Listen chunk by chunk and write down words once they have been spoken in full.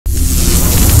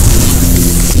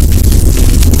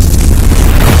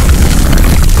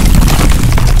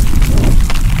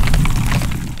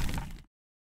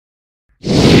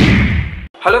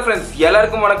Hello friends,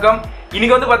 எல்லாருக்கும் வணக்கம்.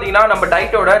 இன்னைக்கு வந்து பாத்தீங்கன்னா நம்ம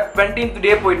டயட்டோட 20th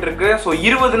டே போயிட்டு இருக்கு. சோ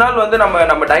 20 நாள் வந்து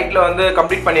நம்ம டயட்ல வந்து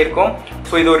கம்ப்ளீட் பண்ணிருக்கோம்.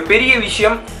 சோ இது ஒரு பெரிய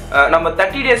விஷயம். நம்ம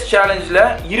 30 days சேலஞ்ச்ல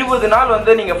 20 நாள்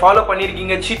வந்து நீங்க ஃபாலோ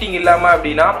பண்ணிருக்கீங்க சீட்டிங் இல்லாம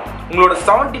அப்படினா உங்களோட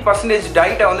 70%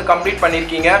 டயட்டை வந்து கம்ப்ளீட்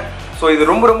பண்ணிருக்கீங்க. சோ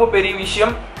இது ரொம்ப பெரிய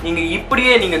விஷயம். நீங்க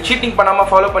இப்படியே நீங்க சீட்டிங் பண்ணாம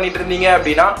ஃபாலோ பண்ணிட்டு இருந்தீங்க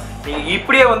அப்படினா நீங்க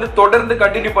இப்படியே வந்து தொடர்ந்து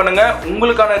கண்டினியூ பண்ணுங்க.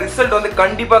 உங்களுக்கான ரிசல்ட் வந்து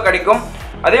கண்டிப்பா கிடைக்கும்.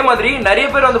 அதே மாதிரி நிறைய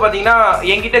பேர் வந்து பாத்தீங்கன்னா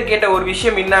என்கிட்ட கேட்ட ஒரு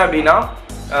விஷயம் என்ன அப்படின்னா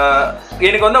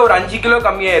எனக்கு வந்து ஒரு 5 கிலோ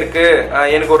கம்மியா இருக்கு,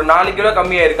 எனக்கு ஒரு 4 கிலோ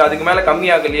கம்மியா இருக்கு, அதுக்கு மேல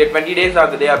கம்மியாகலையே, 20 days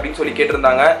ஆகுது அப்படின்னு சொல்லி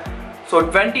கேட்டிருந்தாங்க. ஸோ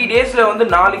 20 daysல வந்து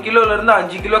 4 கிலோல இருந்து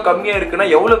 5 கிலோ கம்மியா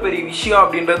இருக்குன்னா எவ்வளவு பெரிய விஷயம்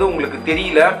அப்படின்றது உங்களுக்கு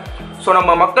தெரியல. ஸோ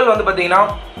நம்ம மக்கள் வந்து பாத்தீங்கன்னா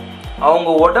அவங்க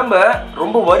உடம்ப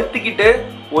ரொம்ப வருத்திக்கிட்டு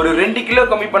ஒரு 2 கிலோ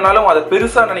கம்மி பண்ணாலும் அதை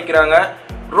பெருசா நினைக்கிறாங்க.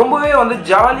 ரொம்பவே வந்து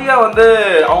ஜாலியா வந்து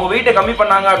அவங்க வெயிட்டை கம்மி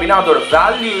பண்ணாங்க அப்படின்னா அதோட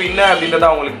வேல்யூ என்ன அப்படின்றது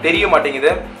அவங்களுக்கு தெரிய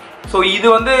மாட்டேங்குது. ஸோ இது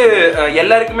வந்து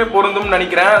எல்லாருக்குமே பொருந்தும்னு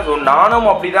நினைக்கிறேன். ஸோ நானும்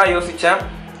அப்படிதான் யோசிச்சேன்.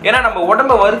 ஏன்னா நம்ம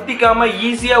உடம்ப வருத்திக்காம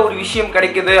ஈஸியா ஒரு விஷயம்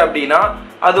கிடைக்குது அப்படின்னா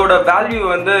அதோட வேல்யூ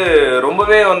வந்து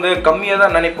ரொம்பவே வந்து கம்மியா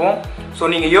தான் நினைப்போம். ஸோ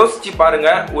நீங்க யோசிச்சு பாருங்க,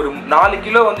 ஒரு 4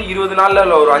 கிலோ வந்து 20 நாள்ல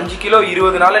இல்லை ஒரு 5 கிலோ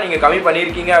 20 நாள்ல நீங்க கம்மி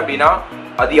பண்ணியிருக்கீங்க அப்படின்னா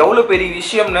அது எவ்வளவு பெரிய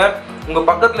விஷயம்னு உங்க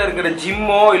பக்கத்துல இருக்கிற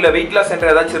ஜிம்மோ இல்ல வெயிட் லாஸ்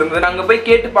சென்டர் ஏதாச்சும் இருந்தது அங்க போய்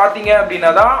கேட்டு பாத்தீங்க அப்படின்னா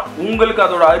தான் உங்களுக்கு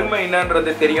அதோட அருமை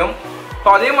என்னன்றது தெரியும். ஸோ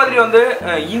அதே மாதிரி வந்து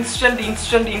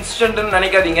இன்ஸ்டன்ட்னு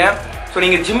நினைக்காதீங்க. ஸோ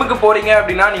நீங்க ஜிம்முக்கு போறீங்க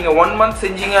அப்படின்னா நீங்க 1 month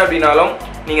செஞ்சீங்க அப்படின்னாலும்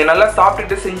நீங்க நல்லா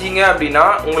சாப்பிட்டுட்டு செஞ்சீங்க அப்படின்னா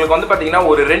உங்களுக்கு வந்து பாத்தீங்கன்னா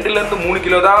ஒரு 2ல இருந்து 3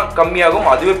 கிலோ தான் கம்மியாகும்.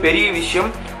 அதுவே பெரிய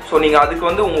விஷயம். ஸோ நீங்க அதுக்கு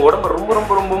வந்து உங்க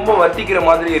உடம்பு ரொம்ப வர்த்திக்கிற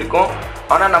மாதிரி இருக்கும்.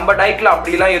 ஆனா நம்ம டயட்ல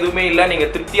அப்படிலாம் எதுவுமே இல்லை. நீங்க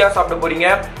திருப்தியா சாப்பிட போறீங்க,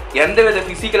 எந்த வித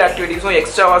பிசிக்கல் ஆக்டிவிட்டிஸும்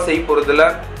எக்ஸ்ட்ராவா செய்ய போறது இல்லை.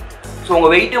 ஸோ உங்க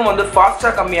வெயிட்டும் வந்து ஃபாஸ்டா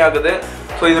கம்மியாகுது.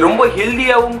 ஸோ இது ரொம்ப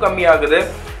ஹெல்தியாகவும் கம்மியாகுது.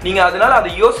 நீங்க அதனால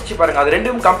அதை யோசிச்சு பாருங்க, அது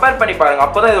ரெண்டும் கம்பேர் பண்ணி பாருங்க,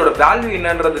 அப்பதான் இதோட வேல்யூ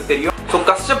என்னன்றது தெரியும். ஸோ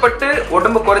கஷ்டப்பட்டு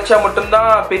உடம்பு குறைச்சா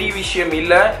மட்டும்தான் பெரிய விஷயம்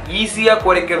இல்லை, ஈஸியா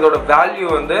குறைக்கிறதோட வேல்யூ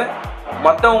வந்து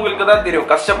மற்றவங்களுக்கு தான் தெரியும்,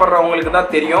 கஷ்டப்படுறவங்களுக்கு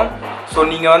தான் தெரியும். ஸோ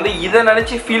நீங்க வந்து இதை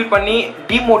நினைச்சு ஃபீல் பண்ணி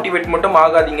டிமோட்டிவேட் மட்டும்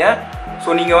ஆகாதீங்க. ஸோ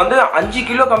நீங்க வந்து 5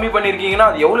 கிலோ கம்மி பண்ணிருக்கீங்கன்னா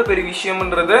அது எவ்வளவு பெரிய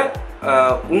விஷயம்ன்றது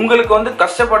உங்களுக்கு வந்து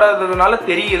கஷ்டப்படாததுனால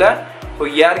தெரியல. ஸோ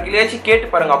யாருக்கிலேயாச்சும் கேட்டு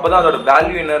பாருங்க, அப்பதான் அதோட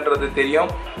வேல்யூ என்னன்றது தெரியும்.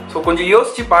 ஸோ கொஞ்சம்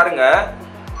யோசிச்சு பாருங்க,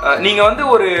 நீங்க வந்து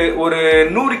ஒரு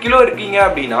 100 கிலோ இருக்கீங்க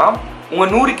அப்படின்னா உங்க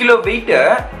 100 கிலோ வெயிட்டை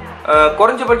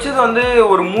குறைஞ்சபட்சது வந்து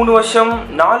ஒரு 3 வருஷம்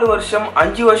 4 வருஷம்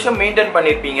 5 வருஷம் மெயின்டைன்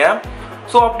பண்ணிருப்பீங்க.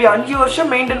 ஸோ அப்படி 5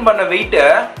 வருஷம் மெயின்டைன் பண்ண வெயிட்டை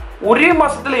ஒரே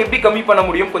மாசத்துல எப்படி கம்மி பண்ண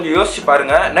முடியும் கொஞ்சம் யோசிச்சு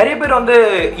பாருங்க. நிறைய பேர் வந்து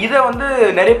இதை வந்து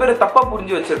நிறைய பேர் தப்பா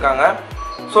புரிஞ்சு வச்சிருக்காங்க.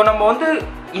 ஸோ நம்ம வந்து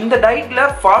இந்த டயட்ல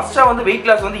ஃபாஸ்டா வந்து வெயிட்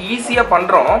லாஸ் வந்து ஈஸியா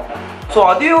பண்றோம். ஸோ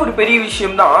அதே ஒரு பெரிய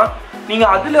விஷயம் தான். நீங்க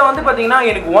அதுல வந்து பாத்தீங்கன்னா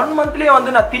எனக்கு 1 monthலயே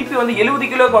வந்து நான் திருப்பி வந்து 70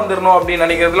 கிலோக்கு வந்துடணும் அப்படின்னு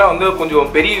நினைக்கிறதுலாம் வந்து கொஞ்சம்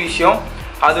பெரிய விஷயம்.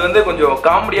 அது வந்து கொஞ்சம்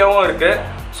காமெடியாகவும் இருக்கு.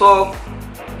 ஸோ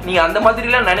நீங்க அந்த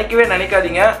மாதிரிலாம்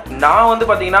நினைக்காதீங்க. நான் வந்து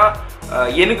பாத்தீங்கன்னா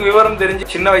எனக்கு விவரம்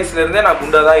தெரிஞ்சு சின்ன வயசுல இருந்தே நான்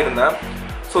குண்டா தான் இருந்தேன்.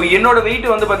 ஸோ என்னோட வெயிட்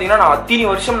வந்து பார்த்தீங்கன்னா நான் அத்தனை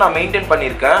வருஷம் நான் மெயின்டைன்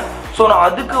பண்ணியிருக்கேன். ஸோ நான்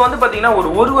அதுக்கு வந்து பார்த்தீங்கன்னா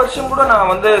ஒரு வருஷம் கூட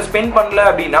நான் வந்து ஸ்பெண்ட் பண்ணல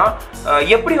அப்படின்னா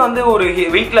எப்படி வந்து ஒரு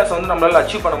வெயிட் லாஸ் வந்து நம்மளால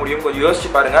அச்சீவ் பண்ண முடியும் கொஞ்சம் யோசிச்சு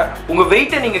பாருங்க. உங்க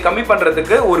வெயிட்டை நீங்க கம்மி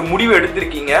பண்றதுக்கு ஒரு முடிவு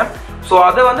எடுத்திருக்கீங்க. ஸோ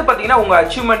அதை வந்து பார்த்தீங்கன்னா உங்க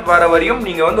அச்சீவ்மெண்ட் வர வரையும்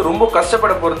நீங்க வந்து ரொம்ப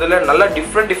கஷ்டப்பட போறது இல்லை, நல்லா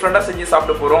டிஃப்ரெண்டா செஞ்சு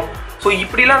சாப்பிட போறோம். ஸோ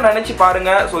இப்படிலாம் நினைச்சு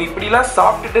பாருங்க. ஸோ இப்படிலாம்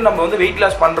சாப்பிட்டுட்டு நம்ம வந்து வெயிட்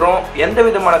லாஸ் பண்றோம், எந்த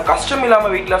விதமான கஷ்டம் இல்லாம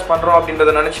வெயிட் லாஸ் பண்றோம்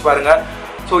அப்படின்றத நினைச்சு பாருங்க.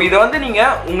 ஸோ இதை வந்து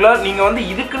நீங்க வந்து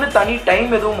இதுக்குன்னு தனி டைம்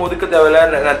எதுவும் ஒதுக்க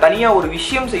தேவையில்ல, தனியா ஒரு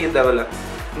விஷயம் செய்ய தேவையில்ல.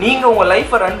 நீங்க உங்க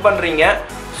லைஃப்பை ரன் பண்றீங்க.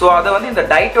 ஸோ அதை வந்து இந்த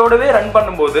டயட்டோடவே ரன்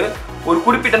பண்ணும்போது ஒரு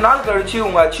குறிப்பிட்ட நாள் கழிச்சு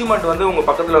உங்க அச்சீவ்மெண்ட் வந்து உங்க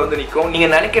பக்கத்துல வந்து நிற்கும். நீங்க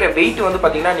நினைக்கிற வெயிட் வந்து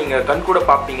பாத்தீங்கன்னா நீங்க கண் கூட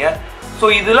பார்ப்பீங்க. ஸோ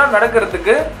இதெல்லாம்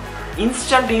நடக்கிறதுக்கு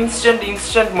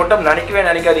இன்ஸ்டன்ட் மட்டும்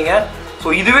நினைக்காதீங்க.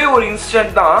 ஸோ இதுவே ஒரு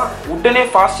இன்ஸ்டன்ட் தான், உடனே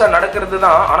ஃபாஸ்டா நடக்கிறது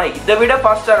தான். ஆனா இதை விட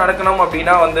ஃபாஸ்டா நடக்கணும்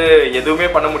அப்படின்னா வந்து எதுவுமே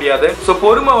பண்ண முடியாது. ஸோ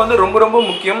பொறுமை வந்து ரொம்ப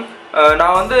முக்கியம்.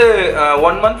 நான் வந்து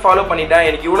 1 month ஃபாலோ பண்ணிட்டேன்,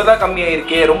 எனக்கு இவ்வளவுதான் கம்மியா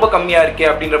இருக்கே, ரொம்ப கம்மியா இருக்கே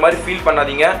அப்படின்ற மாதிரி ஃபீல்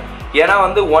பண்ணாதீங்க. ஏன்னா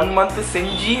வந்து 1 month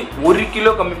செஞ்சு 1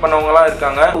 கிலோ கம்மி பண்ணவங்கலாம்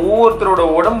இருக்காங்க. ஒவ்வொருத்தரோட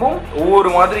உடம்பும்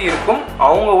ஒவ்வொரு மாதிரி இருக்கும்.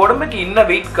 அவங்க உடம்புக்கு என்ன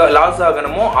வெயிட் லாஸ்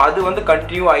ஆகணுமோ அது வந்து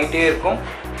கண்டினியூ ஆகிட்டே இருக்கும்.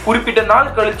 குறிப்பிட்ட நாள்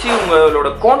கழிச்சு உங்களோட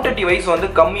குவான்டிட்டி வைஸ் வந்து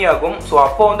கம்மியாகும். ஸோ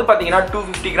அப்போ வந்து பார்த்தீங்கன்னா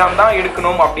 250 கிராம் தான்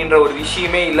எடுக்கணும் அப்படின்ற ஒரு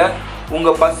விஷயமே இல்லை. உங்க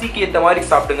பசிக்கு ஏற்ற மாதிரி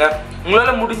சாப்பிடுங்க.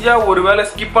 உங்களால் முடிஞ்சா ஒருவேளை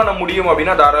ஸ்கிப் பண்ண முடியும்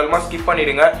அப்படின்னா தாராளமாக ஸ்கிப்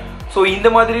பண்ணிடுங்க. ஸோ இந்த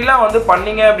மாதிரிலாம் வந்து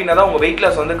பண்ணீங்க அப்படின்னா தான் உங்க வெயிட்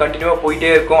லாஸ் வந்து கண்டினியூவாக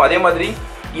போயிட்டே இருக்கும். அதே மாதிரி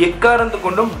எக்காரந்து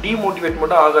கொண்டும் டிமோட்டிவேட்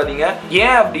மட்டும் ஆகாதீங்க.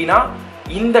 ஏன் அப்படின்னா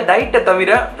இந்த டயட்டை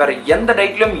தவிர வேற எந்த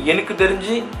டயட்லையும் எனக்கு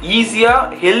தெரிஞ்சு ஈஸியா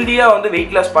ஹெல்தியா வந்து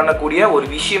வெயிட் லாஸ் பண்ணக்கூடிய ஒரு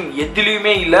விஷயம்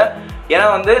எதுலையுமே இல்லை. ஏன்னா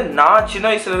வந்து நான் சின்ன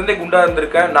வயசுல இருந்தே குண்டா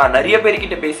இருந்திருக்கேன், நான் நிறைய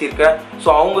பேர்கிட்ட பேசியிருக்கேன். ஸோ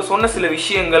அவங்க சொன்ன சில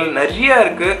விஷயங்கள் நிறைய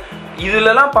இருக்கு.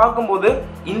 இதுலலாம் பார்க்கும்போது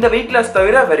இந்த வெயிட் லாஸ்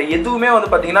தவிர வேறு எதுவுமே வந்து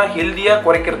பார்த்தீங்கன்னா ஹெல்த்தியாக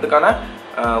குறைக்கிறதுக்கான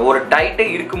ஒரு டயட்டே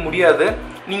இருக்க முடியாது.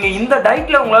 நீங்கள் இந்த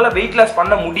டயட்டில் உங்களால் வெயிட் லாஸ்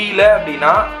பண்ண முடியல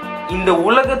அப்படின்னா இந்த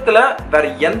உலகத்தில் வேறு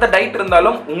எந்த டயட்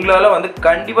இருந்தாலும் உங்களால் வந்து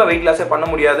கண்டிப்பாக வெயிட் லாஸே பண்ண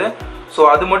முடியாது. ஸோ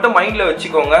அது மட்டும் மைண்டில்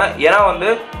வச்சுக்கோங்க. ஏன்னா வந்து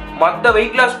மற்ற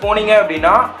வெயிட் லாஸ் போனீங்க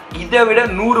அப்படின்னா இதை விட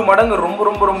 100 மடங்கு ரொம்ப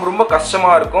ரொம்ப ரொம்ப ரொம்ப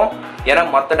கஷ்டமாக இருக்கும். ஏன்னா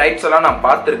மற்ற டயட்ஸ் எல்லாம் நான்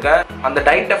பார்த்துருக்கேன், அந்த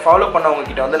டயட்டை ஃபாலோ பண்ணவங்க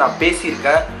கிட்ட வந்து நான்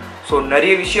பேசியிருக்கேன். ஸோ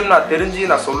நிறைய விஷயம் நான் தெரிஞ்சு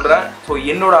நான் சொல்கிறேன். ஸோ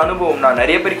என்னோட அனுபவம், நான்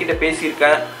நிறைய பேர்கிட்ட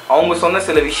பேசியிருக்கேன், அவங்க சொன்ன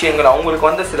சில விஷயங்கள், அவங்களுக்கு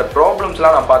வந்து சில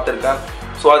ப்ராப்ளம்ஸ்லாம் நான் பார்த்துருக்கேன்.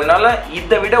 ஸோ அதனால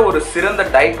இதை விட ஒரு சிறந்த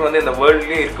டயட் வந்து இந்த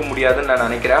வேர்ல்ட்லேயே இருக்க முடியாதுன்னு நான்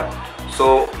நினைக்கிறேன். ஸோ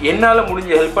என்னால் முடிஞ்ச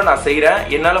ஹெல்ப்பை நான் செய்கிறேன்.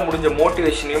 என்னால் முடிஞ்ச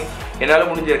மோட்டிவேஷனையும், என்னால்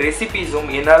முடிஞ்ச ரெசிபீஸும்,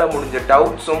 என்னால் முடிஞ்ச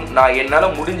டவுட்ஸும்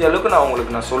என்னால் முடிஞ்ச அளவுக்கு நான்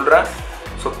உங்களுக்கு நான் சொல்கிறேன்.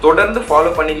 ஸோ தொடர்ந்து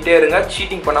ஃபாலோ பண்ணிக்கிட்டே இருங்க,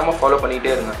 சீட்டிங் பண்ணாமல் ஃபாலோ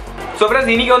பண்ணிக்கிட்டே இருங்க. ஸோ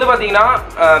ஃப்ரெண்ட்ஸ், இன்றைக்கி வந்து பார்த்தீங்கன்னா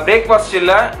பிரேக்ஃபாஸ்ட்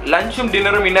இல்லை, லஞ்சும்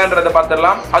டின்னரும் என்னன்றதை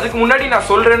பார்த்துடலாம். அதுக்கு முன்னாடி நான்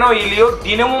சொல்கிறேனோ இல்லையோ,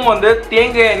 தினமும் வந்து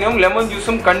தேங்காய் எண்ணெயும் லெமன்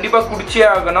ஜூஸும் கண்டிப்பாக குடிச்சே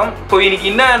ஆகணும். ஸோ இன்றைக்கி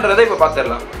என்னன்றதை இப்போ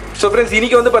பார்த்துடலாம். ஸோ ஃப்ரெண்ட்ஸ்,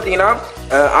 இன்றைக்கி வந்து பார்த்தீங்கன்னா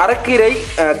அரைக்கீரை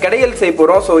கடையல் செய்ய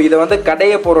போகிறோம். ஸோ இதை வந்து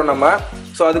கடைய போகிறோம் நம்ம.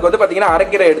 ஸோ அதுக்கு வந்து பார்த்தீங்கன்னா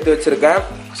அரைக்கீரை எடுத்து வச்சுருக்கேன்.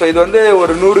 ஸோ இது வந்து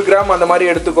ஒரு 100 கிராம் அந்த மாதிரி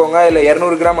எடுத்துக்கோங்க, இல்லை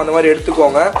 200 கிராம் அந்த மாதிரி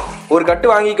எடுத்துக்கோங்க. ஒரு கட்டு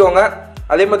வாங்கிக்கோங்க.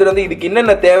 அதே மாதிரி வந்து இதுக்கு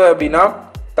என்னென்ன தேவை அப்படின்னா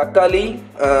தக்காளி,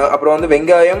 அப்புறம் வந்து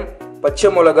வெங்காயம், பச்சை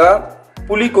மிளகா,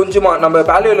 புளி கொஞ்சமாக. நம்ம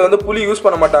பாலியோவில் வந்து புளி யூஸ்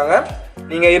பண்ண மாட்டாங்க,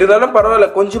 நீங்கள் இருந்தாலும் பரவாயில்ல,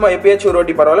 கொஞ்சமாக எப்பயாச்சும் ஒரு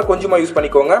வாட்டி பரவாயில்ல, கொஞ்சமாக யூஸ்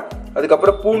பண்ணிக்கோங்க.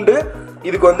 அதுக்கப்புறம் பூண்டு,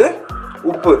 இதுக்கு வந்து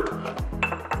உப்பு.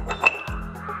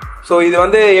 ஸோ இது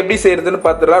வந்து எப்படி செய்கிறதுன்னு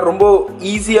பார்த்துடலாம். ரொம்ப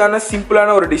ஈஸியான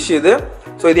சிம்பிளான ஒரு டிஷ் இது.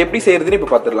 ஸோ இது எப்படி செய்கிறதுன்னு இப்போ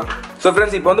பார்த்துடலாம். ஸோ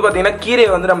ஃப்ரெண்ட்ஸ், இப்போ வந்து பார்த்தீங்கன்னா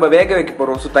கீரையை வந்து நம்ம வேக வைக்க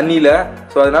போகிறோம். ஸோ தண்ணியில்.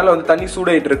 ஸோ அதனால் வந்து தண்ணி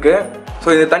சூடாயிட்டு இருக்கு. ஸோ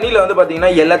இந்த தண்ணியில் வந்து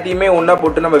பார்த்தீங்கன்னா எல்லாத்தையுமே ஒன்றா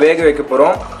போட்டு நம்ம வேக வைக்க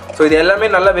போகிறோம். ஸோ இது எல்லாமே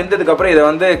நல்லா வெந்ததுக்கப்புறம் இதை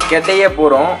வந்து கெட்டைய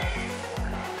போகிறோம்.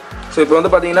 ஸோ இப்போ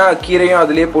வந்து பார்த்தீங்கன்னா கீரையும்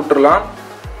அதுலேயே போட்டுடலாம்.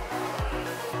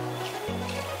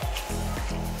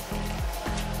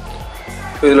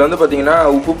 ஸோ இதில் வந்து பார்த்தீங்கன்னா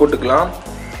உப்பு போட்டுக்கலாம்,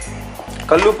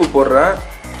 கல் உப்பு போடுறேன்.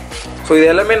 ஸோ இது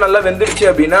எல்லாமே நல்லா வெந்துடுச்சு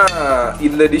அப்படின்னா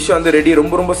இந்த டிஷ் வந்து ரெடி.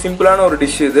 ரொம்ப ரொம்ப சிம்பிளான ஒரு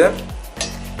டிஷ் இது.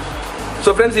 ஸோ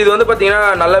ஃப்ரெண்ட்ஸ், இது வந்து பார்த்தீங்கன்னா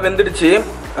நல்லா வெந்துடுச்சு.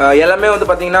 எல்லாமே வந்து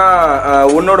பார்த்தீங்கன்னா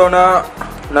ஒன்றோட ஒன்றா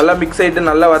நல்லா மிக்ஸ் ஆகிட்டு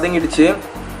நல்லா வதங்கிடுச்சு.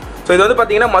 ஸோ இது வந்து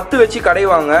பார்த்தீங்கன்னா மத்து வச்சு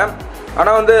கடைவாங்க.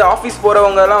 ஆனால் வந்து ஆஃபீஸ்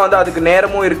போகிறவங்கலாம் வந்து அதுக்கு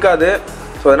நேரமும் இருக்காது.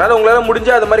 ஸோ அதனால் உங்களால்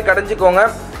முடிஞ்சால் அது மாதிரி கடைஞ்சிக்கோங்க.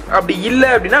 அப்படி இல்லை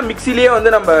அப்படின்னா மிக்சிலேயே வந்து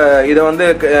நம்ம இதை வந்து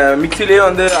மிக்சிலேயே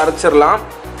வந்து அரைச்சிடலாம்.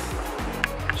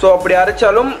 ஸோ அப்படி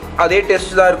அரைச்சாலும் அதே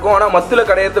டேஸ்ட் தான் இருக்கும். ஆனால் மத்தில்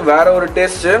கடையிறது வேறு ஒரு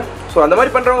டேஸ்ட்டு. ஸோ அந்த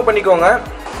மாதிரி பண்ணுறவங்க பண்ணிக்கோங்க.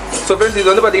 ஸோ ஃப்ரெண்ட்ஸ்,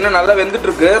 இது வந்து பார்த்தீங்கன்னா நல்லா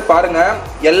வெந்துட்டுருக்கு பாருங்கள்.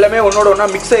 எல்லாமே ஒன்றோட ஒன்றா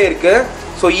மிக்ஸ் ஆகிருக்கு.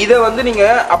 ஸோ இதை வந்து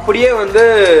நீங்கள் அப்படியே வந்து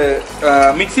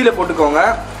மிக்சியில் போட்டுக்கோங்க.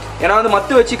 ஏன்னா வந்து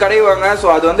மத்து வச்சு கடைவாங்க. ஸோ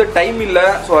அது வந்து டைம் இல்லை.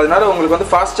 ஸோ அதனால் உங்களுக்கு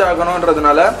வந்து ஃபாஸ்ட்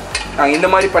ஆகணுன்றதுனால நாங்கள் இந்த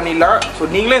மாதிரி பண்ணிடலாம். ஸோ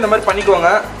நீங்களே இந்த மாதிரி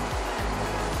பண்ணிக்கோங்க.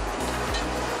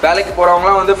 வேலைக்கு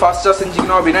போகிறவங்களாம் வந்து ஃபாஸ்ட்டாக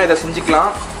செஞ்சுக்கணும் அப்படின்னா இதை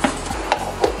செஞ்சுக்கலாம்.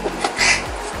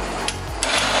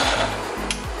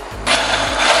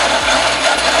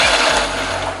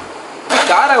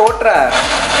 காரை ஓட்டுற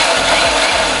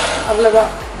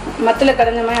அவ்வளோதான், மத்தில்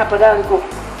கடைஞ்ச மாதிரி அப்போ தான் இருக்கும்.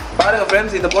 பாருங்கள்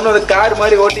ஃப்ரெண்ட்ஸ், இந்த பொண்ணு வந்து கார்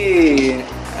மாதிரி ஓட்டி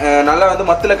நல்லா வந்து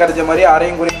மத்தில் கரைஞ்ச மாதிரி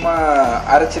அரையும் குறையுமாக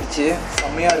அரைச்சிருச்சு.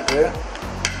 செம்மையாக இருக்குது.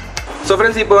 ஸோ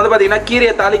ஃப்ரெண்ட்ஸ், இப்போ வந்து பார்த்தீங்கன்னா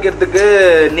கீரையை தாளிக்கிறதுக்கு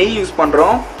நெய் யூஸ்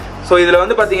பண்ணுறோம். ஸோ இதில்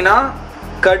வந்து பார்த்தீங்கன்னா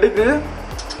கடுகு,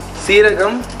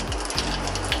 சீரகம்,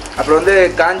 அப்புறம் வந்து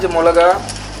காஞ்ச மிளகா,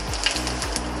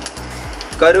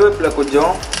 கருவேப்பிலை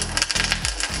கொஞ்சம்.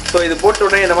 ஸோ இது போட்ட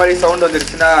உடனே இந்த மாதிரி சவுண்ட்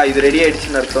வந்துடுச்சுன்னா இது ரெடி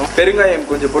ஆகிடுச்சுன்னு அர்த்தம். பெருங்காயம்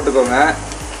கொஞ்சம் போட்டுக்கோங்க.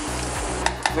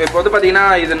 இப்போ வந்து பார்த்தீங்கன்னா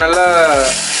இது நல்லா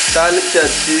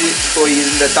தாளிச்சாச்சு. ஸோ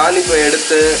இந்த தாளிப்பை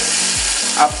எடுத்து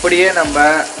அப்படியே நம்ம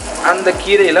அந்த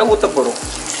கீரையில் ஊற்ற போகிறோம்.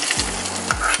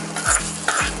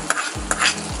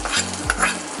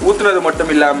 ஊற்றுனது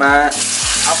மட்டும் இல்லாமல்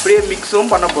அப்படியே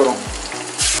மிக்ஸும் பண்ண போகிறோம்.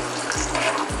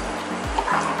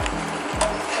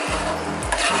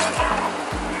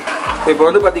 இப்போ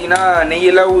வந்து பார்த்தீங்கன்னா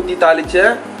நெய்யெல்லாம் ஊற்றி தாளிச்ச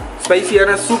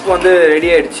ஸ்பைசியான சூப் வந்து ரெடி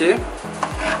ஆயிடுச்சு.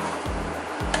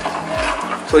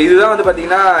 ஸோ இதுதான் வந்து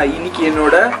பார்த்தீங்கன்னா இன்னைக்கு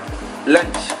என்னோட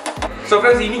லஞ்ச். ஸோ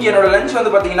ஃப்ரெண்ட்ஸ், இன்னைக்கு என்னோட லஞ்ச்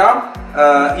வந்து பார்த்தீங்கன்னா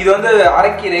இது வந்து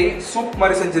அரைக்கீரை சூப்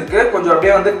மாதிரி செஞ்சுருக்கு. கொஞ்சம்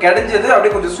அப்படியே வந்து கிடைஞ்சது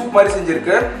அப்படியே கொஞ்சம் சூப் மாதிரி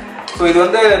செஞ்சுருக்கு. ஸோ இது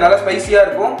வந்து நல்லா ஸ்பைசியாக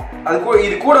இருக்கும்.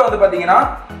 இது கூட வந்து பார்த்தீங்கன்னா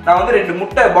நான் வந்து 2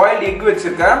 முட்டை பாயில்டு எக்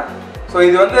வச்சுருக்கேன். ஸோ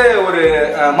இது வந்து ஒரு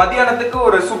மத்தியானத்துக்கு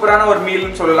ஒரு சூப்பரான ஒரு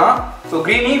மீல்னு சொல்லலாம். ஸோ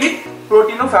க்ரீனி வித்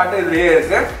ப்ரோட்டீனும் ஃபேட்டும் இதுலேயே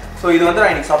இருக்குது. ஸோ இது வந்து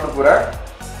நான் இன்னைக்கு சாப்பிட போகிறேன்.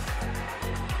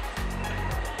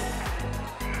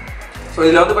 ஸோ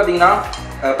இதில் வந்து பார்த்தீங்கன்னா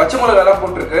பச்சை மிளகாலாம்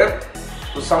போட்டிருக்கு.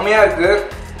 ஸோ செம்மையாக இருக்குது.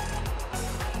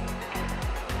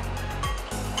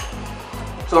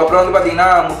 ஸோ அப்புறம் வந்து பார்த்தீங்கன்னா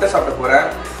முட்டை சாப்பிட போகிறேன்.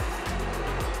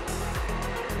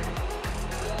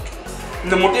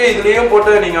 இந்த முட்டையை இதுலேயும்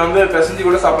போட்டு நீங்கள் வந்து பிசைஞ்சு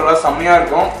கூட சாப்பிடலாம், செம்மையாக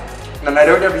இருக்கும். நான்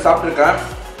நிறைய வாட்டி அப்படி சாப்பிட்ருக்கேன்.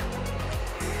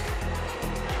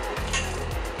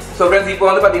 ஸோ ஃப்ரெண்ட்ஸ் இப்போ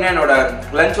வந்து பார்த்தீங்கன்னா என்னோட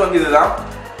லஞ்ச் வந்து இதுதான்.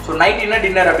 ஸோ நைட் என்ன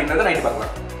டின்னர் அப்படின்றத நைட்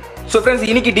பார்க்கலாம். ஸோ ஃப்ரெண்ட்ஸ்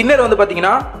இன்னைக்கு டின்னர் வந்து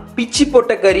பார்த்தீங்கன்னா பிச்சி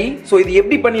போட்ட கறி. ஸோ இது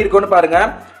எப்படி பண்ணியிருக்கோன்னு பாருங்க.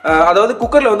 அதாவது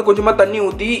குக்கரில் வந்து கொஞ்சமாக தண்ணி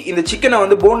ஊற்றி இந்த சிக்கனை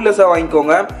வந்து போன்லெஸ்ஸாக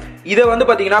வாங்கிக்கோங்க. இதை வந்து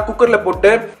பார்த்தீங்கன்னா குக்கரில் போட்டு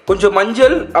கொஞ்சம்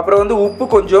மஞ்சள் அப்புறம் வந்து உப்பு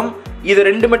கொஞ்சம் இது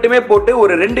ரெண்டு மட்டுமே போட்டு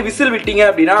ஒரு 2 விசில் விட்டீங்க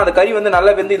அப்படின்னா அந்த கறி வந்து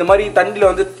நல்லா வெந்து இந்த மாதிரி தண்ணியில்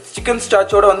வந்து சிக்கன்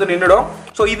ஸ்டார்ச்சோட வந்து நின்றுடும்.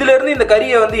 ஸோ இதுலேருந்து இந்த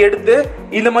கறியை வந்து எடுத்து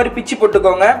இந்த மாதிரி பிச்சி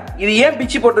போட்டுக்கோங்க. இது ஏன்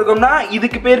பிச்சி போட்டிருக்கோம்னா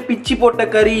இதுக்கு பேர் பிச்சி போட்ட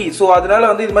கறி. ஸோ அதனால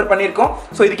வந்து இது மாதிரி பண்ணியிருக்கோம்.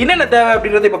 ஸோ இதுக்கு என்னென்ன தேவை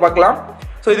அப்படின்றத இப்போ பார்க்கலாம்.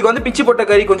 ஸோ இதுக்கு வந்து பிச்சி போட்ட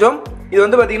கறி கொஞ்சம், இது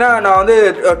வந்து பார்த்தீங்கன்னா நான் வந்து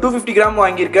 250 கிராம்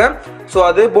வாங்கியிருக்கேன். ஸோ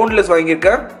அது போன்லெஸ்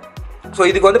வாங்கியிருக்கேன். ஸோ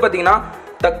இதுக்கு வந்து பார்த்தீங்கன்னா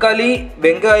தக்காளி,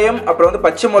 வெங்காயம், அப்புறம் வந்து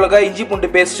பச்சை மிளகாய், இஞ்சி பூண்டு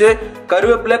பேஸ்ட்டு,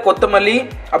 கருவேப்பிலை, கொத்தமல்லி,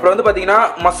 அப்புறம் வந்து பார்த்தீங்கன்னா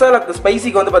மசாலாக்கு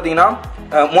ஸ்பைசிக்கு வந்து பார்த்தீங்கன்னா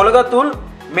மிளகாத்தூள்,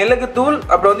 மிளகுத்தூள்,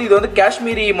 அப்புறம் வந்து இது வந்து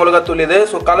காஷ்மீரி மிளகாத்தூள் இது.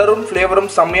 ஸோ கலரும் ஃப்ளேவரும்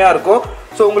செம்மையாக இருக்கும்.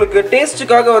 ஸோ உங்களுக்கு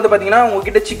டேஸ்ட்டுக்காக வந்து பார்த்தீங்கன்னா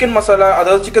உங்ககிட்ட சிக்கன் மசாலா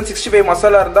அதாவது சிக்கன் 65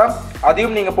 மசாலா இருந்தால்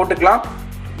அதையும் நீங்கள் போட்டுக்கலாம்.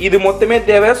 இது மொத்தமே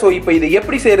தேவை. ஸோ இப்போ இது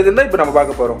எப்படி செய்யறதுன்னு இப்போ நம்ம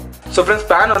பார்க்க போகிறோம். ஸோ ஃப்ரெண்ட்ஸ்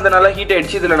பேன் வந்து நல்லா ஹீட்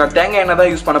ஆகிடுச்சு. இதில் நான் தேங்காய் எண்ணெய்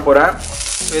தான் யூஸ் பண்ண போகிறேன்.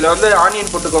 இதில் வந்து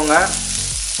ஆனியன் போட்டுக்கோங்க,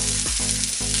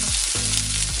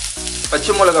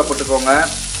 பச்சை மிளகாய் போட்டுக்கோங்க,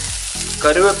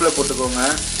 கருவேப்பிலை போட்டுக்கோங்க.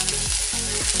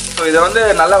 ஸோ இதை வந்து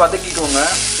நல்லா வதக்கிக்கோங்க.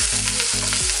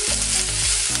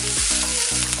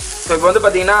 ஸோ இப்போ வந்து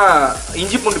பார்த்தீங்கன்னா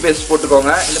இஞ்சி பூண்டு பேஸ்ட்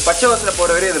போட்டுக்கோங்க. இந்த பச்சை வாசனை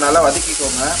போகிற வரை இதை நல்லா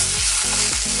வதக்கிக்கோங்க.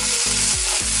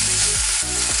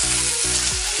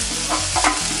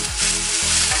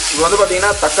 இப்போ வந்து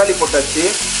பார்த்தீங்கன்னா தக்காளி போட்டாச்சு.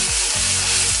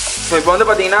 ஸோ இப்போ வந்து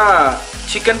பார்த்தீங்கன்னா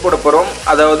சிக்கன் போட போகிறோம்,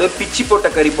 அதாவது பிச்சி போட்ட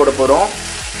கறி போட போகிறோம்.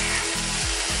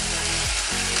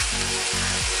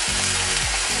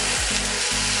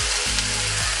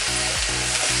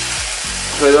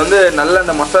 ஸோ இது வந்து நல்லா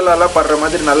அந்த மசாலாலாம் படுற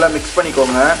மாதிரி நல்லா மிக்ஸ்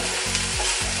பண்ணிக்கோங்க.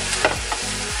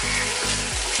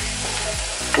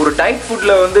 ஒரு டைட்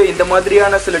ஃபுட்டில் வந்து இந்த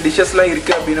மாதிரியான சில டிஷ்ஷஸ்லாம்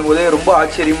இருக்குது அப்படின்னும் போதே ரொம்ப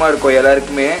ஆச்சரியமாக இருக்கும்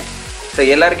எல்லாருக்குமே. ஸோ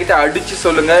எல்லாருக்கிட்ட அடித்து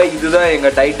சொல்லுங்கள் இதுதான்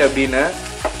எங்கள் டயட் அப்படின்னு.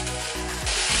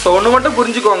 ஸோ ஒன்று மட்டும்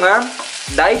புரிஞ்சுக்கோங்க,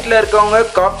 டயட்டில் இருக்கவங்க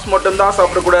கார்ப்ஸ் மட்டும்தான்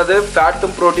சாப்பிடக்கூடாது,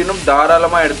 ஃபேட்டும் ப்ரோட்டீனும்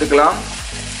தாராளமாக எடுத்துக்கலாம்.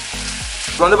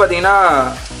 இப்போ வந்து பார்த்தீங்கன்னா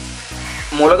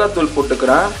மிளகாத்தூள்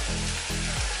போட்டுக்கிறேன்,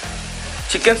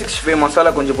 சிக்கன் 65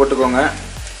 மசாலா கொஞ்சம் போட்டுக்கோங்க,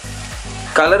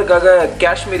 கலருக்காக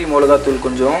காஷ்மீரி மிளகாத்தூள்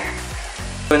கொஞ்சம்,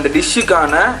 இந்த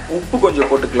டிஷ்ஷுக்கான உப்பு கொஞ்சம்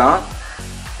போட்டுக்கலாம்.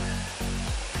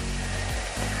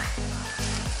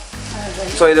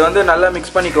 ஸோ இதை வந்து நல்லா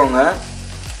மிக்ஸ் பண்ணிக்கோங்க.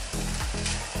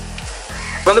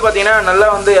 இப்போ வந்து பார்த்தீங்கன்னா நல்லா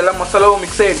வந்து எல்லா மசாலாவும்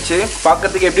மிக்ஸ் ஆகிடுச்சு.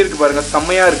 பார்க்கறதுக்கு எப்படி இருக்குது பாருங்கள்,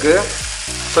 செம்மையாக இருக்குது.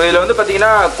 ஸோ இதில் வந்து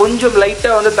பார்த்தீங்கன்னா கொஞ்சம்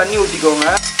லைட்டாக வந்து தண்ணி ஊற்றிக்கோங்க.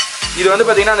 இது வந்து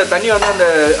பார்த்தீங்கன்னா அந்த தண்ணி வந்து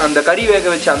அந்த கறி வேக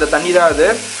வச்சு அந்த தண்ணி தான் அது.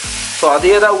 ஸோ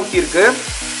அதையே தான் ஊற்றிருக்கு.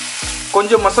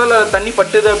 கொஞ்சம் மசாலா தண்ணி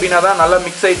பட்டுது அப்படின்னா தான் நல்லா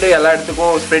மிக்ஸ் ஆகிட்டு எல்லா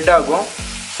இடத்துக்கும் ஸ்ப்ரெட் ஆகும்.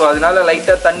 ஸோ அதனால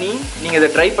லைட்டாக தண்ணி நீங்கள்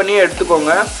இதை ட்ரை பண்ணி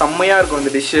எடுத்துக்கோங்க, செம்மையாக இருக்கும்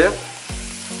இந்த டிஷ்ஷு.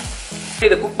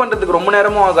 இதை குக் பண்ணுறதுக்கு ரொம்ப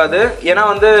நேரமும் ஆகாது, ஏன்னா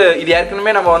வந்து இது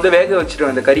ஏற்கனவே நம்ம வந்து வேக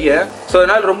வச்சுட்டோம் இந்த கறியை. ஸோ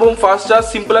அதனால் ரொம்பவும் ஃபாஸ்ட்டாக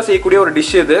சிம்பிளாக செய்யக்கூடிய ஒரு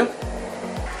டிஷ் இது.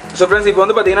 ஸோ ஃப்ரெண்ட்ஸ் இப்போ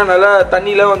வந்து பார்த்தீங்கன்னா நல்லா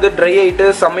தண்ணியில் வந்து ட்ரை ஆகிட்டு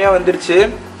செம்மையாக வந்துருச்சு.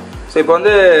 ஸோ இப்போ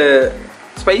வந்து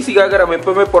ஸ்பைசிக்காக நம்ம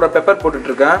எப்போவுமே போடுற பெப்பர்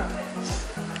போட்டுட்ருக்கேன்.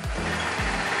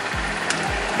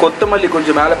 கொத்தமல்லி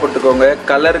கொஞ்சம் மேலே போட்டுக்கோங்க,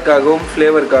 கலருக்காகவும்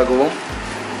ஃப்ளேவருக்காகவும்.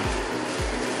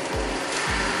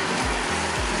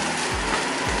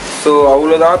 ஸோ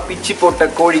அவ்வளோதான், பிச்சி போட்ட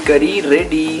கோழிக்கறி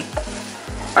ரெடி.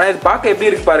 ஆனால் இது பார்க்க எப்படி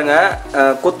இருக்கு பாருங்க,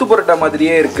 கொத்து பரோட்டா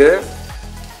மாதிரியே இருக்கு.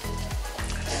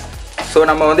 ஸோ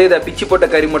நம்ம வந்து இதை பிச்சி போட்ட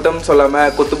கறி மட்டும்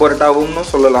சொல்லாமல் கொத்து பரோட்டாவும்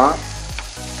சொல்லலாம்.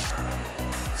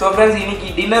 ஸோ ஃப்ரெண்ட்ஸ் இன்னைக்கு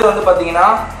டின்னர் வந்து பார்த்தீங்கன்னா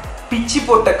பிச்சி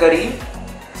போட்ட கறி.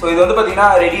 ஸோ இது வந்து பார்த்தீங்கன்னா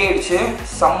ரெடி ஆயிடுச்சு,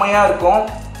 செம்மையாக இருக்கும்,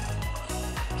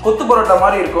 கொத்து பரோட்டா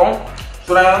மாதிரி இருக்கும்.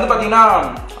 ஸோ நான் வந்து பார்த்தீங்கன்னா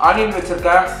ஆனியன்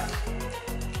வச்சுருக்கேன்,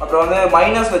 அப்புறம் வந்து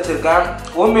மைனஸ் வச்சுருக்கேன்,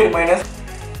 ஹோம்மேட் மைனஸ்,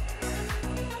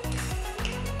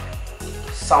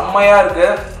 செம்மையாக இருக்கு.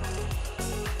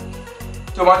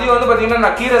 ஸோ மதியம் வந்து பார்த்தீங்கன்னா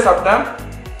நான் கீரை சாப்பிட்டேன்.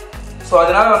 ஸோ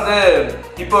அதனால வந்து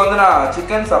இப்போ வந்து நான்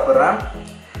சிக்கன் சாப்பிட்றேன்,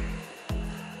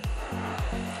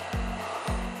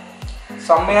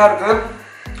 செம்மையாக இருக்கு.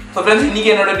 ஸோ ஃப்ரெண்ட்ஸ்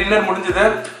இன்னைக்கு என்னோட டின்னர் முடிஞ்சது.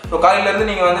 ஸோ காலையிலேருந்து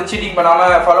நீங்கள் வந்து சீட்டிங்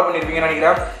பண்ணாமல் ஃபாலோ பண்ணியிருப்பீங்கன்னு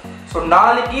நினைக்கிறேன். ஸோ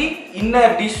நாளைக்கு என்ன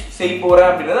டிஷ் செய்ய போகிறேன்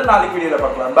அப்படின்றத நாளைக்கு வீடியோவில்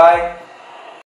பார்க்கலாம். பாய்.